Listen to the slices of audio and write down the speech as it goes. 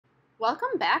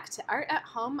Welcome back to Art at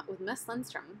Home with Miss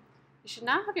Lindstrom. You should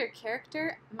now have your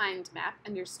character mind map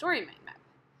and your story mind map.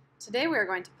 Today we are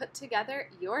going to put together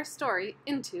your story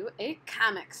into a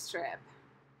comic strip.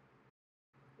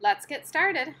 Let's get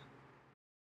started.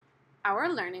 Our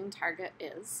learning target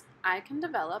is, I can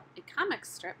develop a comic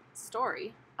strip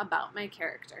story about my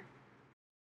character.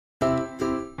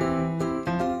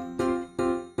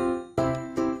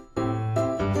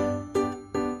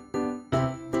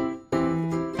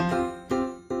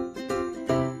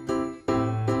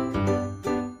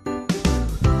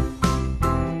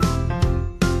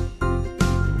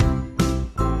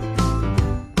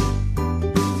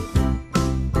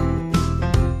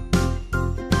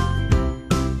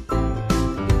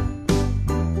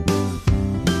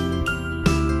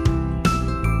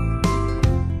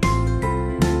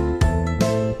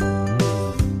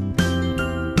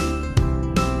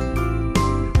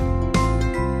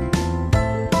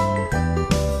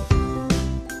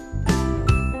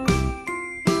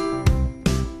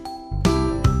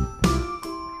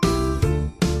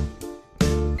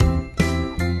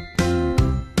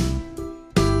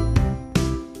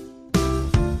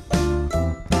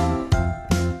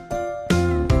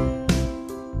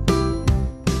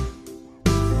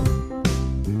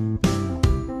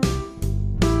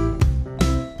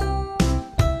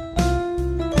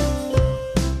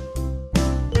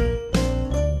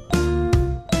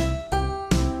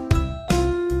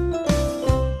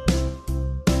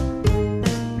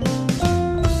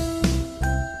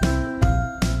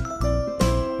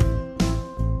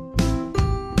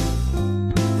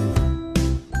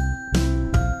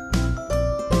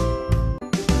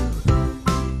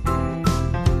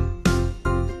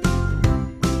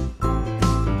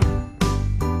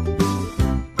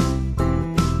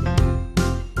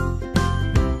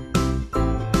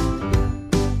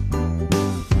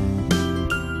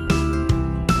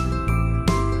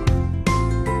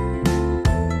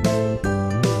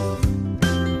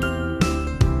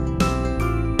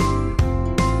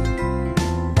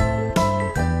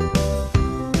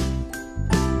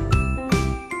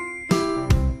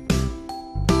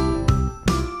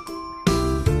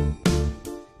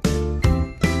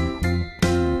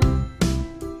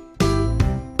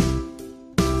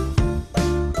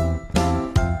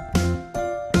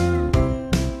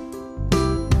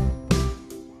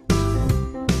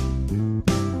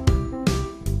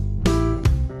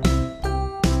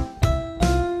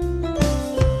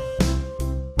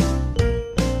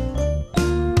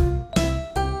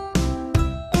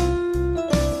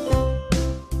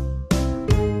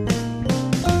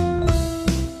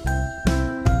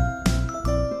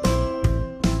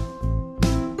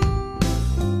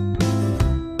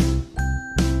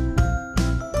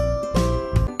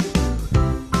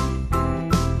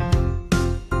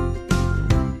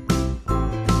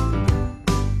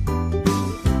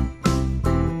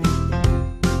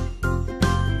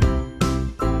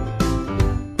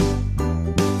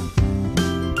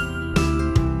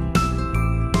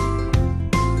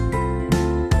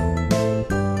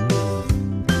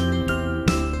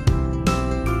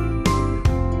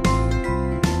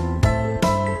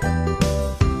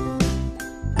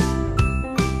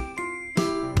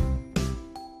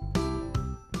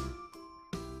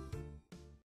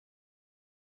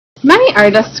 Many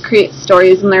artists create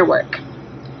stories in their work.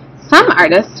 Some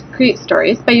artists create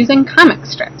stories by using comic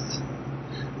strips.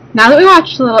 Now that we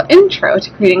watched a little intro to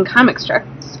creating comic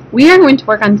strips, we are going to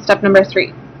work on step number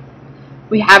 3.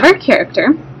 We have our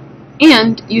character,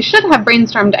 and you should have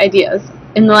brainstormed ideas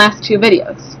in the last 2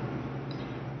 videos.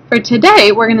 For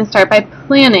today, we're going to start by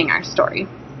planning our story.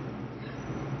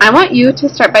 I want you to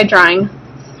start by drawing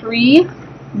 3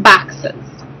 boxes.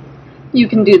 You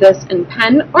can do this in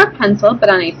pen or pencil, but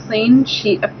on a plain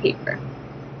sheet of paper.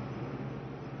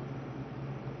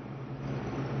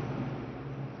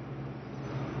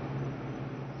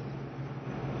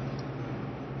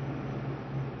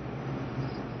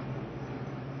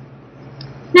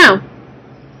 Now,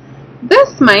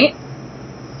 this might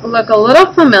look a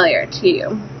little familiar to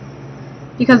you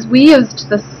because we used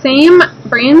the same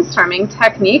brainstorming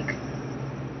technique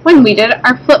when we did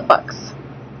our flip books.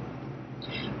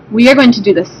 We are going to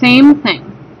do the same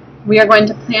thing. We are going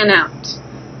to plan out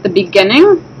the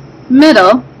beginning,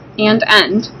 middle, and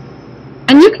end.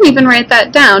 And you can even write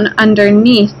that down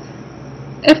underneath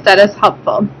if that is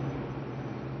helpful.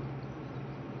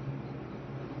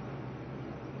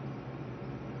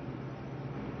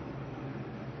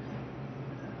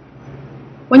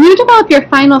 When you develop your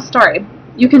final story,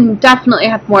 you can definitely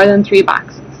have more than 3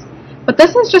 boxes, but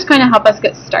this is just going to help us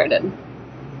get started.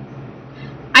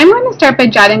 I'm going to start by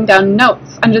jotting down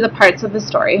notes under the parts of the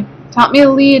story to help me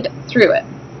lead through it.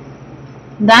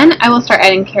 Then I will start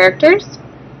adding characters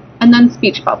and then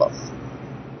speech bubbles.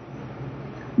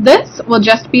 This will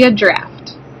just be a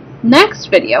draft. Next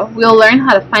video, we will learn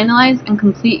how to finalize and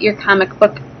complete your comic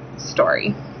book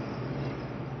story.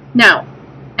 Now,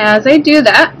 as I do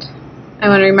that, I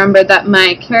want to remember that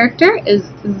my character is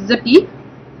Zippy.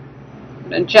 I'm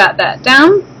going to jot that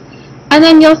down. And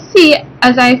then you'll see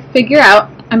as I figure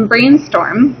out and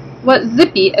brainstorm what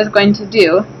Zippy is going to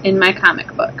do in my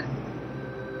comic book.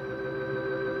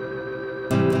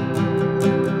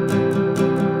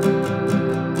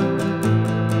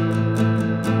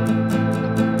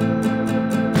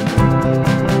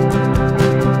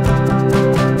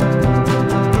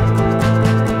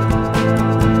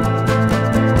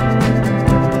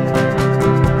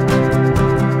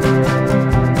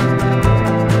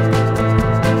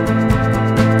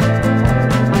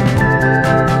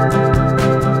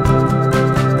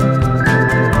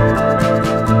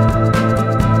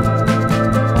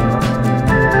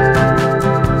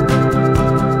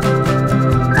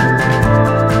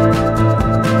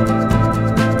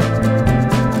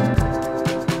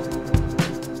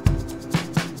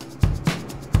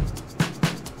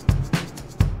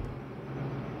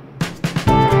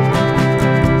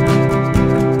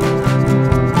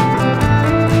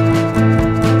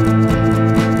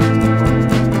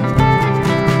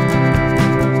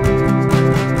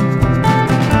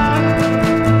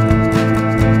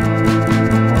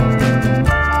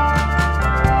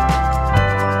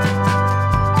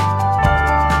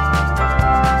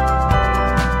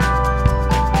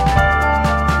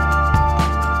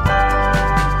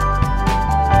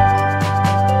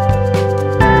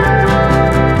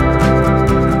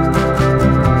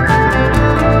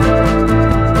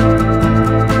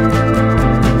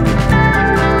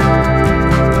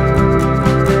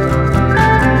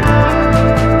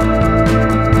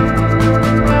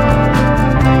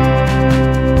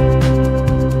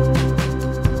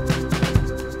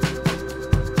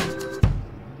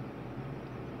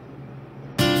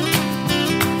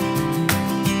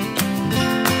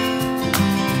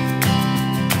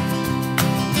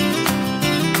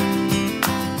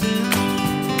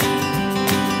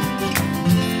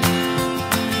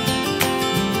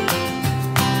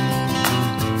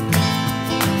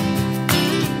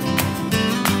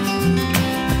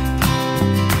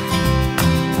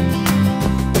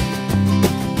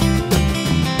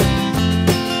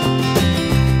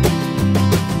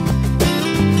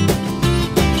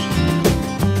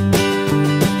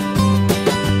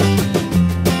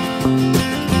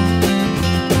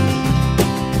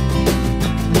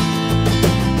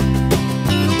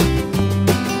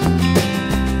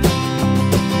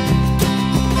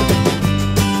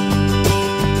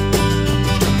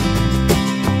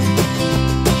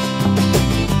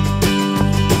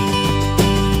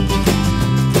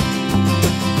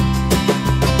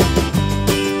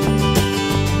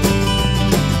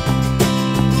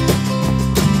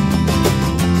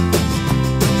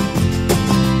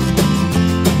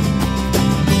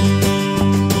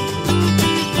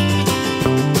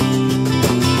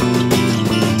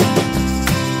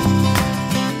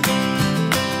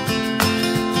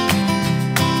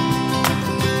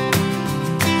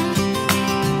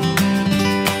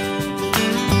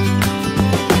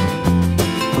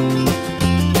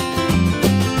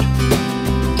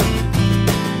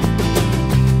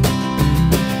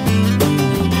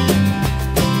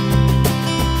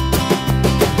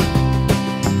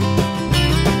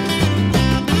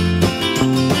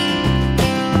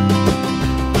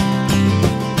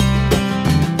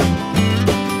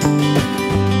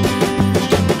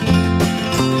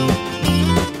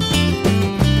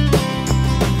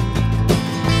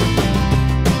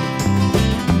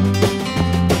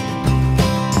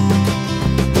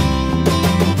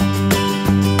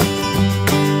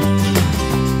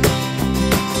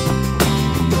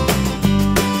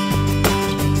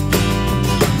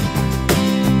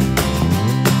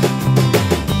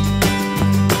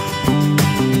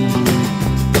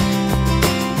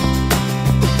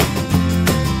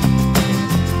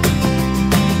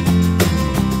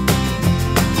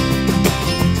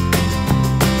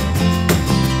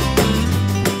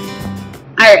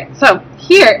 Alright, so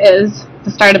here is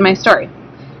the start of my story.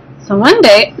 So one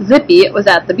day, Zippy was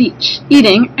at the beach,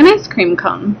 eating an ice cream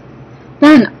cone.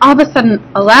 Then, all of a sudden,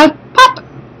 a loud pop!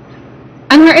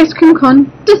 And her ice cream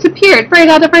cone disappeared right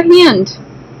out of her hand.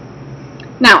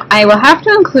 Now, I will have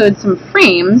to include some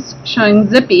frames showing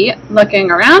Zippy looking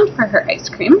around for her ice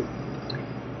cream.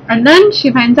 And then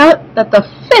she finds out that the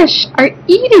fish are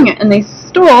eating it, and they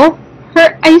stole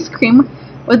her ice cream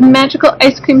with magical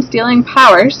ice cream stealing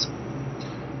powers.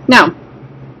 Now,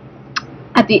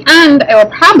 At the end, I will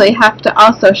probably have to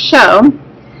also show,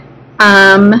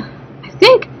 I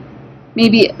think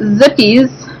maybe Zippy's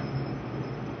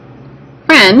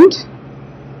friend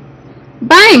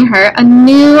buying her a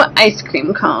new ice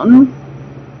cream cone.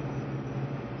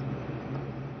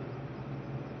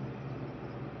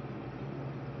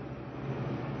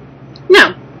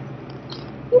 Now,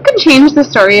 you can change the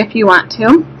story if you want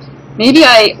to. Maybe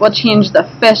I will change the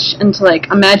fish into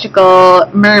like a magical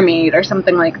mermaid or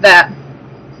something like that.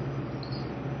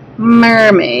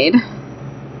 Mermaid.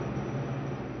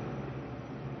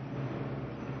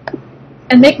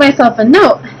 And make myself a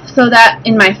note so that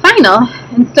in my final,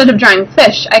 instead of drawing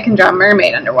fish, I can draw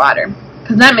mermaid underwater.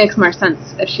 Because that makes more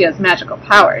sense if she has magical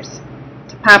powers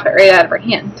to pop it right out of her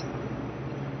hand.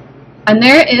 And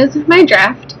there is my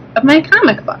draft of my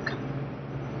comic book.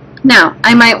 Now,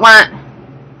 I might want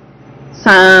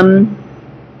some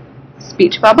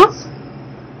speech bubbles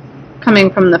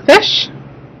coming from the fish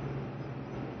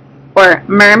or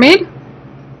mermaid.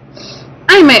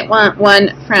 I might want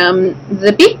one from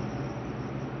Zippy.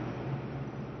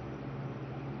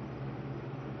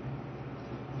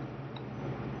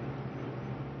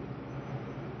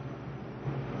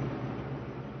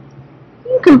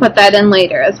 You can put that in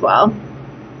later as well.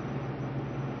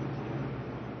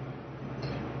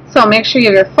 So make sure you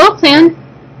have your full plan,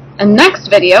 and next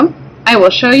video I will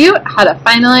show you how to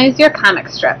finalize your comic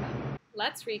strip.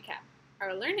 Let's recap.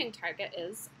 Our learning target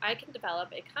is I can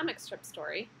develop a comic strip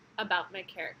story about my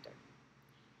character.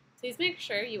 Please make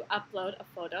sure you upload a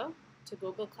photo to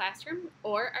Google Classroom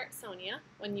or Artsonia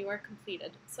when you are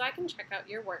completed so I can check out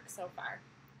your work so far.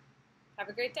 Have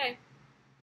a great day.